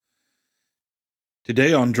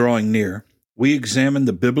Today on Drawing Near, we examine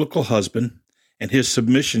the biblical husband and his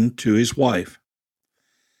submission to his wife.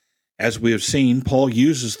 As we have seen, Paul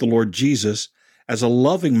uses the Lord Jesus as a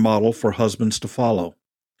loving model for husbands to follow.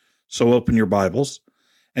 So open your Bibles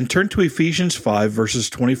and turn to Ephesians 5,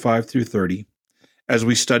 verses 25 through 30, as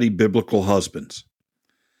we study biblical husbands.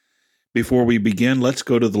 Before we begin, let's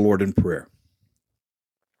go to the Lord in prayer.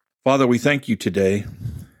 Father, we thank you today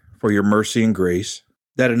for your mercy and grace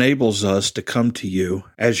that enables us to come to you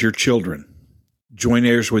as your children, joint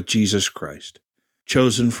heirs with Jesus Christ,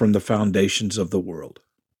 chosen from the foundations of the world.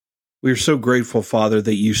 We are so grateful, Father,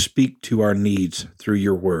 that you speak to our needs through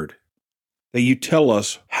your word, that you tell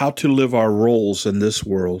us how to live our roles in this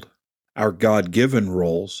world, our God-given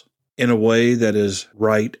roles, in a way that is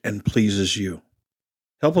right and pleases you.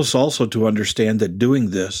 Help us also to understand that doing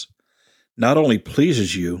this not only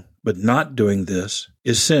pleases you, but not doing this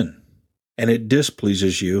is sin, and it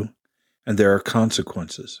displeases you, and there are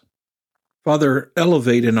consequences. Father,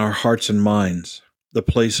 elevate in our hearts and minds the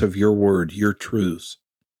place of your word, your truths,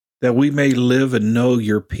 that we may live and know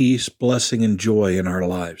your peace, blessing, and joy in our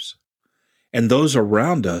lives, and those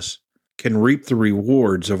around us can reap the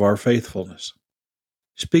rewards of our faithfulness.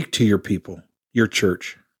 Speak to your people, your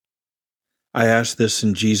church. I ask this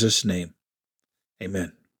in Jesus' name.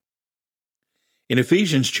 Amen. In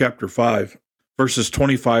Ephesians chapter 5, verses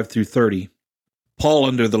 25 through 30, Paul,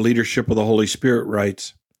 under the leadership of the Holy Spirit,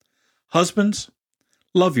 writes, "Husbands,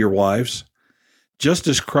 love your wives, just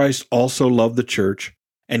as Christ also loved the church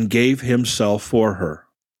and gave himself for her,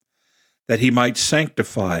 that he might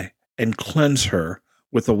sanctify and cleanse her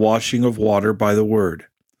with the washing of water by the word,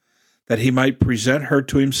 that he might present her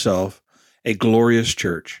to himself a glorious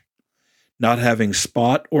church, not having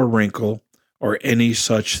spot or wrinkle or any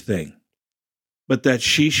such thing, but that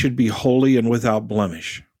she should be holy and without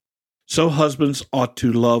blemish. So husbands ought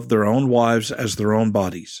to love their own wives as their own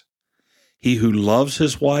bodies. He who loves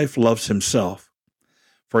his wife loves himself,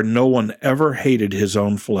 for no one ever hated his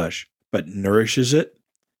own flesh, but nourishes it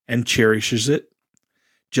and cherishes it,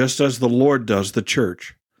 just as the Lord does the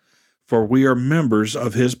church. For we are members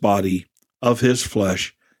of his body, of his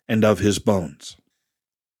flesh, and of his bones."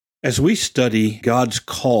 As we study God's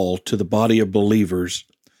call to the body of believers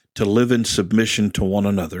to live in submission to one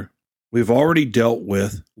another, we've already dealt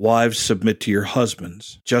with wives submit to your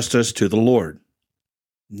husbands, just as to the Lord.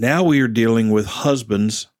 Now we are dealing with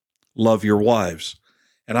husbands love your wives.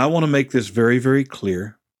 And I want to make this very, very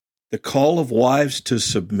clear. The call of wives to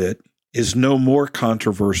submit is no more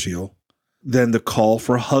controversial than the call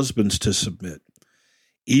for husbands to submit.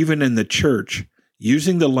 Even in the church,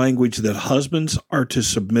 using the language that husbands are to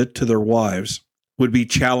submit to their wives would be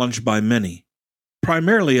challenged by many.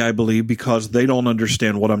 Primarily, I believe, because they don't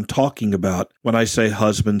understand what I'm talking about when I say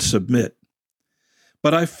husbands submit.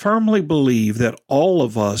 But I firmly believe that all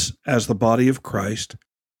of us, as the body of Christ,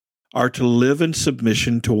 are to live in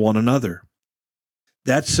submission to one another.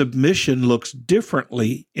 That submission looks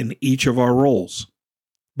differently in each of our roles,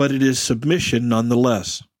 but it is submission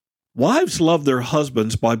nonetheless. Wives love their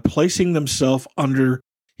husbands by placing themselves under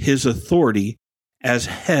his authority as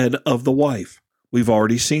head of the wife. We've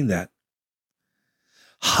already seen that.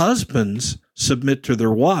 Husbands submit to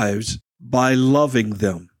their wives by loving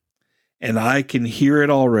them. And I can hear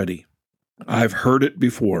it already. I've heard it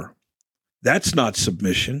before. That's not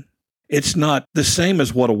submission. It's not the same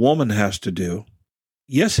as what a woman has to do.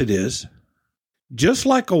 Yes, it is. Just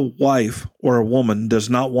like a wife or a woman does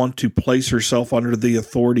not want to place herself under the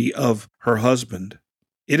authority of her husband,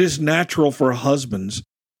 it is natural for husbands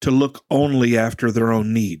to look only after their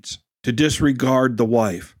own needs, to disregard the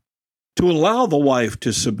wife, to allow the wife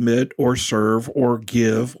to submit or serve or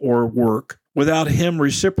give or work without him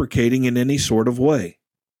reciprocating in any sort of way.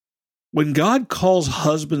 When God calls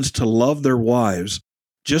husbands to love their wives,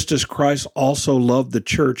 just as Christ also loved the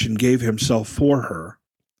church and gave himself for her,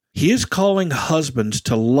 he is calling husbands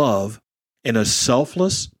to love in a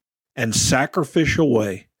selfless and sacrificial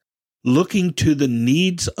way, looking to the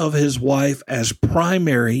needs of his wife as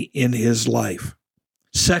primary in his life,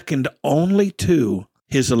 second only to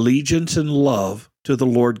his allegiance and love to the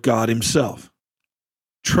Lord God himself.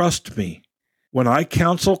 Trust me, when I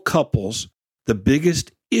counsel couples, the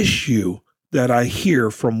biggest issue that I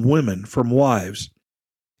hear from women, from wives,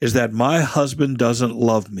 is that my husband doesn't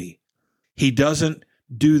love me. He doesn't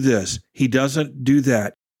do this. He doesn't do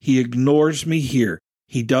that. He ignores me here.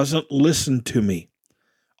 He doesn't listen to me.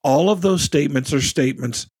 All of those statements are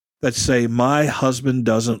statements that say my husband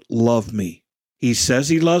doesn't love me. He says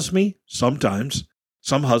he loves me sometimes.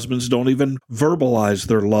 Some husbands don't even verbalize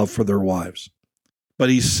their love for their wives, but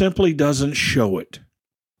he simply doesn't show it.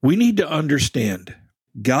 We need to understand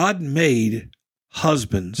God made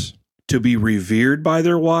husbands to be revered by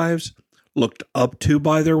their wives, looked up to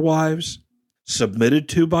by their wives, submitted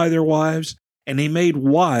to by their wives, and he made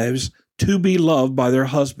wives to be loved by their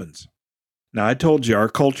husbands. Now, I told you our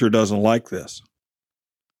culture doesn't like this.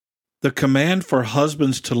 The command for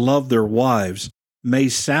husbands to love their wives may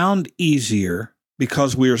sound easier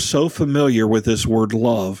because we are so familiar with this word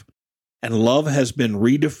love, and love has been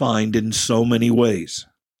redefined in so many ways.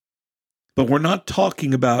 But we're not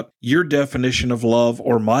talking about your definition of love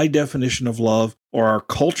or my definition of love or our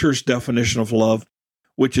culture's definition of love,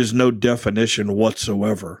 which is no definition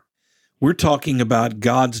whatsoever. We're talking about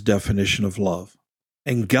God's definition of love.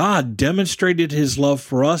 And God demonstrated his love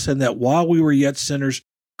for us, and that while we were yet sinners,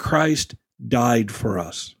 Christ died for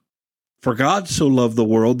us. For God so loved the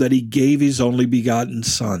world that he gave his only begotten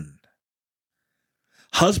Son.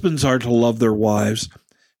 Husbands are to love their wives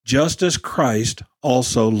just as Christ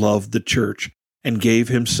also loved the church and gave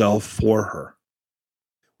himself for her.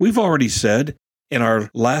 We've already said in our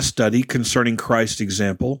last study concerning Christ's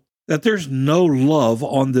example that there's no love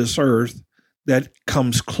on this earth that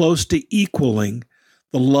comes close to equaling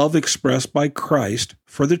the love expressed by Christ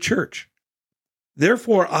for the church.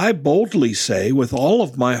 Therefore, I boldly say with all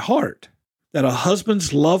of my heart that a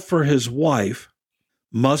husband's love for his wife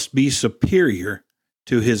must be superior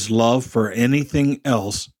to his love for anything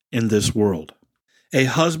else in this world. A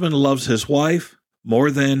husband loves his wife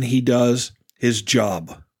more than he does his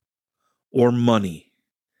job or money.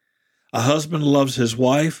 A husband loves his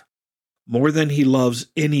wife more than he loves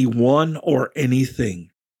anyone or anything.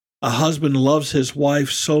 A husband loves his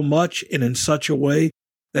wife so much and in such a way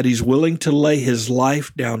that he's willing to lay his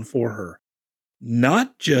life down for her,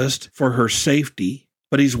 not just for her safety,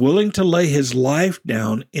 but he's willing to lay his life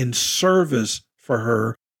down in service for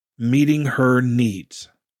her, meeting her needs.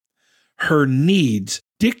 Her needs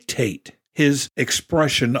dictate his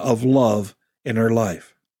expression of love in her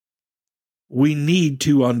life. We need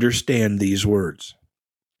to understand these words.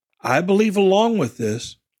 I believe along with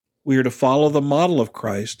this, we are to follow the model of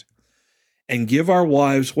Christ and give our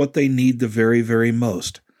wives what they need the very, very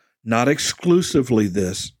most. Not exclusively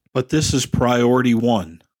this, but this is priority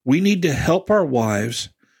one. We need to help our wives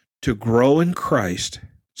to grow in Christ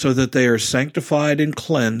so that they are sanctified and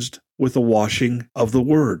cleansed with the washing of the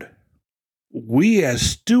Word. We, as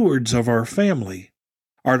stewards of our family,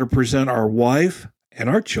 are to present our wife and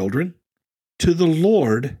our children to the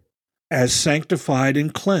Lord as sanctified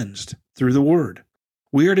and cleansed through the Word.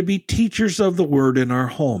 We are to be teachers of the Word in our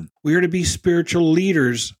home. We are to be spiritual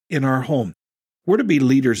leaders in our home. We're to be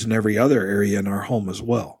leaders in every other area in our home as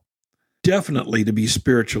well. Definitely to be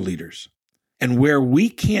spiritual leaders. And where we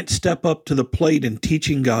can't step up to the plate in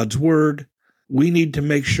teaching God's Word, we need to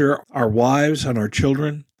make sure our wives and our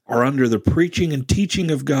children are under the preaching and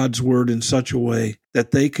teaching of God's Word in such a way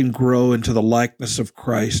that they can grow into the likeness of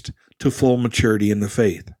Christ to full maturity in the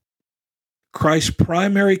faith. Christ's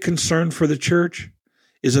primary concern for the church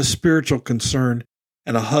is a spiritual concern,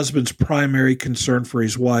 and a husband's primary concern for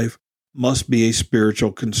his wife must be a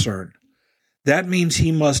spiritual concern. That means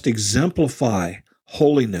he must exemplify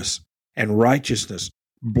holiness and righteousness,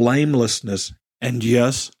 blamelessness, and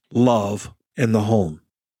yes, love in the home.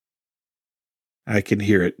 I can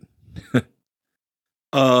hear it.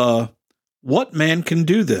 What man can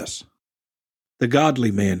do this? The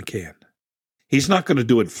godly man can. He's not going to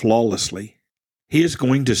do it flawlessly. He is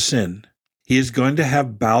going to sin. He is going to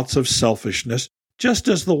have bouts of selfishness, just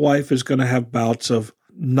as the wife is going to have bouts of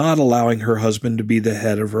not allowing her husband to be the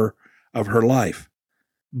head of her life.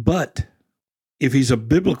 But if he's a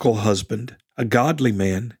biblical husband, a godly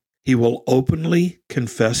man, he will openly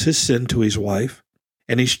confess his sin to his wife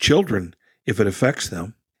and his children if it affects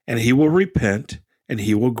them, and he will repent and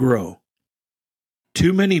he will grow.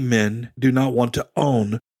 Too many men do not want to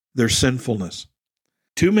own their sinfulness.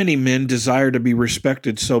 Too many men desire to be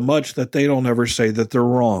respected so much that they don't ever say that they're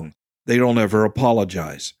wrong. They don't ever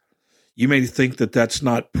apologize. You may think that that's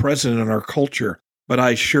not present in our culture, but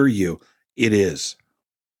I assure you, it is.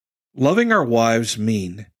 Loving our wives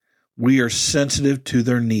mean we are sensitive to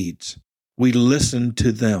their needs. We listen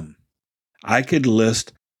to them. I could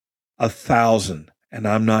list 1,000, and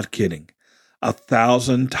I'm not kidding,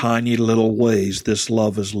 1,000 tiny little ways this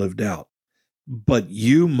love is lived out. But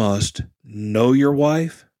you must know your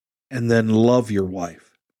wife and then love your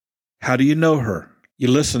wife. How do you know her? You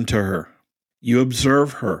listen to her. You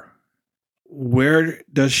observe her. Where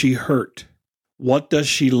does she hurt? What does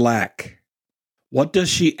she lack? What does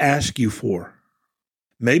she ask you for?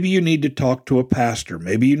 Maybe you need to talk to a pastor.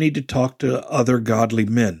 Maybe you need to talk to other godly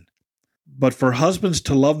men. But for husbands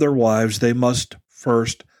to love their wives, they must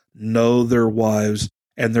first know their wives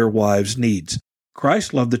and their wives' needs.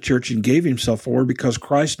 Christ loved the church and gave himself for her because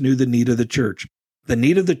Christ knew the need of the church. The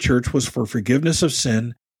need of the church was for forgiveness of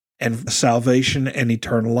sin and salvation and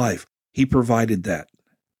eternal life. He provided that.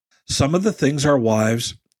 Some of the things our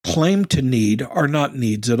wives claim to need are not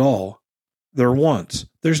needs at all. They're wants.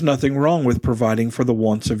 There's nothing wrong with providing for the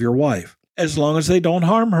wants of your wife, as long as they don't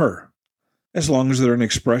harm her, as long as they're an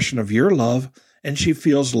expression of your love and she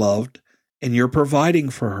feels loved and you're providing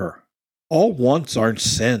for her. All wants aren't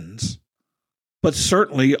sins, but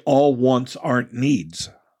certainly all wants aren't needs.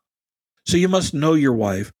 So you must know your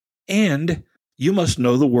wife, and you must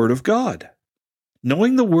know the Word of God.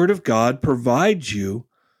 Knowing the Word of God provides you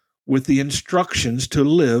with the instructions to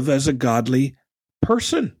live as a godly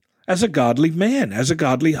person, as a godly man, as a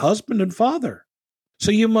godly husband and father. So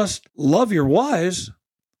you must love your wives,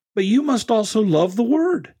 but you must also love the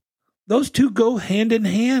Word. Those two go hand in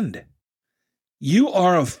hand. You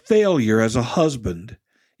are a failure as a husband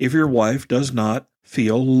if your wife does not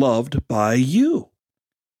feel loved by you.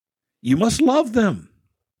 You must love them,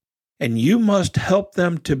 and you must help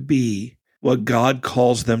them to be what God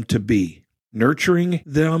calls them to be, nurturing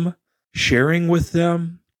them, sharing with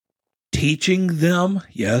them, teaching them.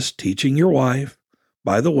 Yes, teaching your wife.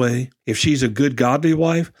 By the way, if she's a good, godly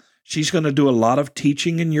wife, she's going to do a lot of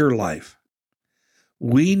teaching in your life.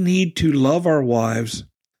 We need to love our wives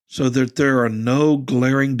so that there are no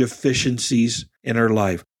glaring deficiencies in her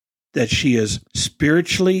life, that she is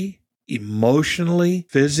spiritually, emotionally,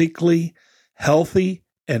 physically healthy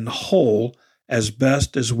and whole as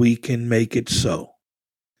best as we can make it so.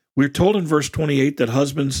 We're told in verse 28 that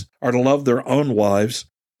husbands are to love their own wives.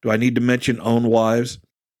 Do I need to mention own wives?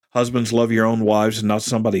 Husbands, love your own wives and not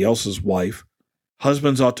somebody else's wife.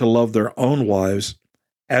 Husbands ought to love their own wives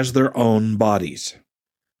as their own bodies.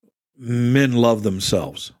 Men love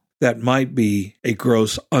themselves. That might be a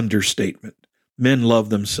gross understatement. Men love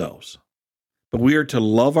themselves. But we are to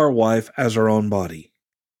love our wife as our own body.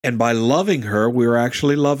 And by loving her, we are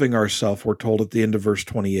actually loving ourselves, we're told at the end of verse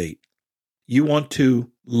 28. You want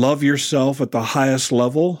to love yourself at the highest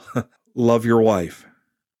level? Love your wife.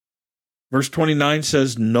 Verse 29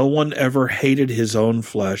 says, no one ever hated his own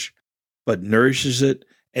flesh, but nourishes it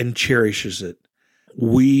and cherishes it.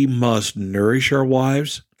 We must nourish our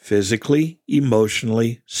wives physically,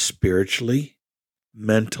 emotionally, spiritually,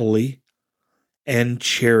 mentally, and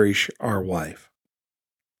cherish our wife.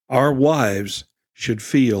 Our wives should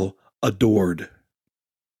feel adored.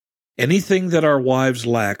 Anything that our wives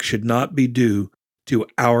lack should not be due to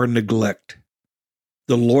our neglect.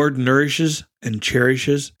 The Lord nourishes and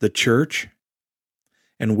cherishes the church,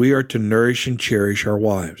 and we are to nourish and cherish our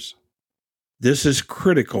wives. This is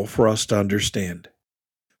critical for us to understand.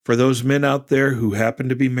 For those men out there who happen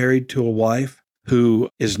to be married to a wife who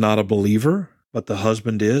is not a believer, but the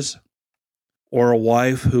husband is, or a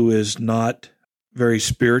wife who is not very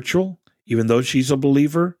spiritual, even though she's a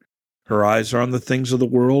believer, her eyes are on the things of the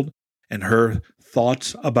world, and her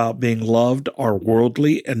thoughts about being loved are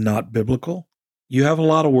worldly and not biblical, you have a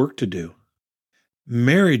lot of work to do.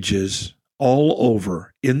 Marriages all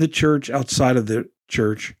over, in the church, outside of the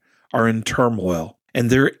church, are in turmoil. And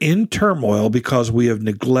they're in turmoil because we have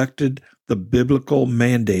neglected the biblical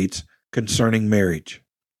mandates concerning marriage.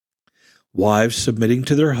 Wives submitting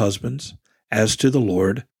to their husbands as to the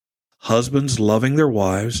Lord, husbands loving their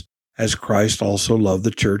wives as Christ also loved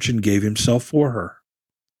the church and gave himself for her.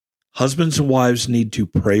 Husbands and wives need to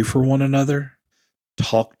pray for one another,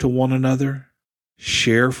 talk to one another,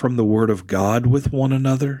 share from the Word of God with one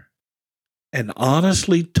another, and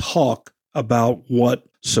honestly talk about what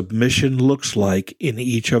submission looks like in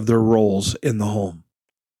each of their roles in the home.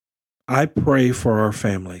 I pray for our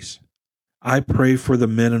families. I pray for the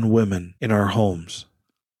men and women in our homes.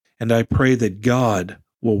 And I pray that God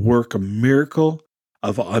will work a miracle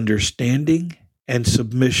of understanding and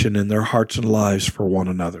submission in their hearts and lives for one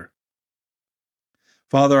another.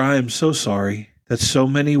 Father, I am so sorry that so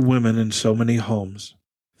many women in so many homes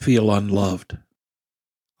feel unloved.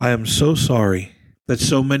 I am so sorry that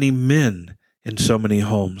so many men in so many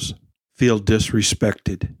homes feel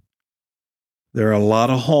disrespected. There are a lot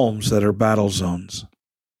of homes that are battle zones.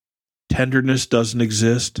 Tenderness doesn't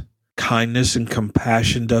exist. Kindness and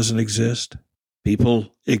compassion doesn't exist.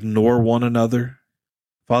 People ignore one another.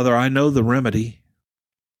 Father, I know the remedy.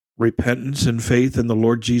 Repentance and faith in the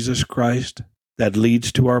Lord Jesus Christ that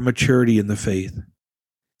leads to our maturity in the faith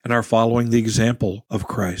and our following the example of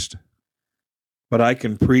Christ. But I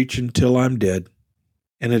can preach until I'm dead,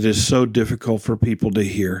 and it is so difficult for people to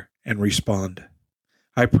hear and respond.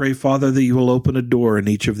 I pray, Father, that you will open a door in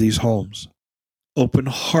each of these homes. Open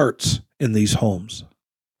hearts in these homes,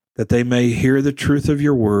 that they may hear the truth of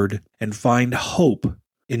your word and find hope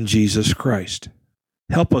in Jesus Christ.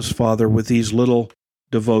 Help us, Father, with these little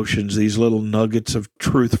devotions, these little nuggets of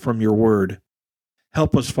truth from your word.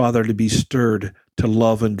 Help us, Father, to be stirred to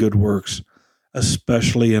love and good works,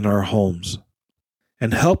 especially in our homes.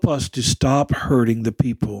 And help us to stop hurting the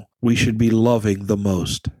people we should be loving the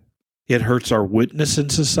most. It hurts our witness in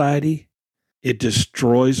society. It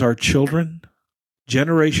destroys our children.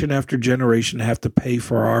 Generation after generation have to pay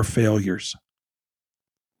for our failures.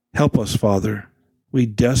 Help us, Father. We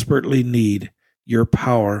desperately need your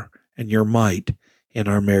power and your might in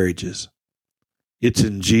our marriages. It's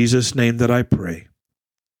in Jesus' name that I pray.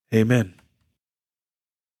 Amen.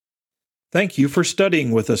 Thank you for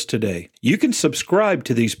studying with us today. You can subscribe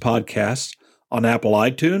to these podcasts on Apple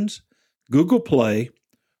iTunes, Google Play,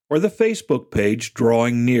 or the Facebook page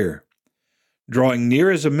Drawing Near. Drawing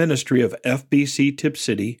Near is a ministry of FBC Tipp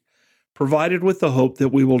City, provided with the hope that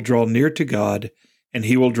we will draw near to God and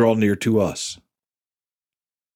He will draw near to us.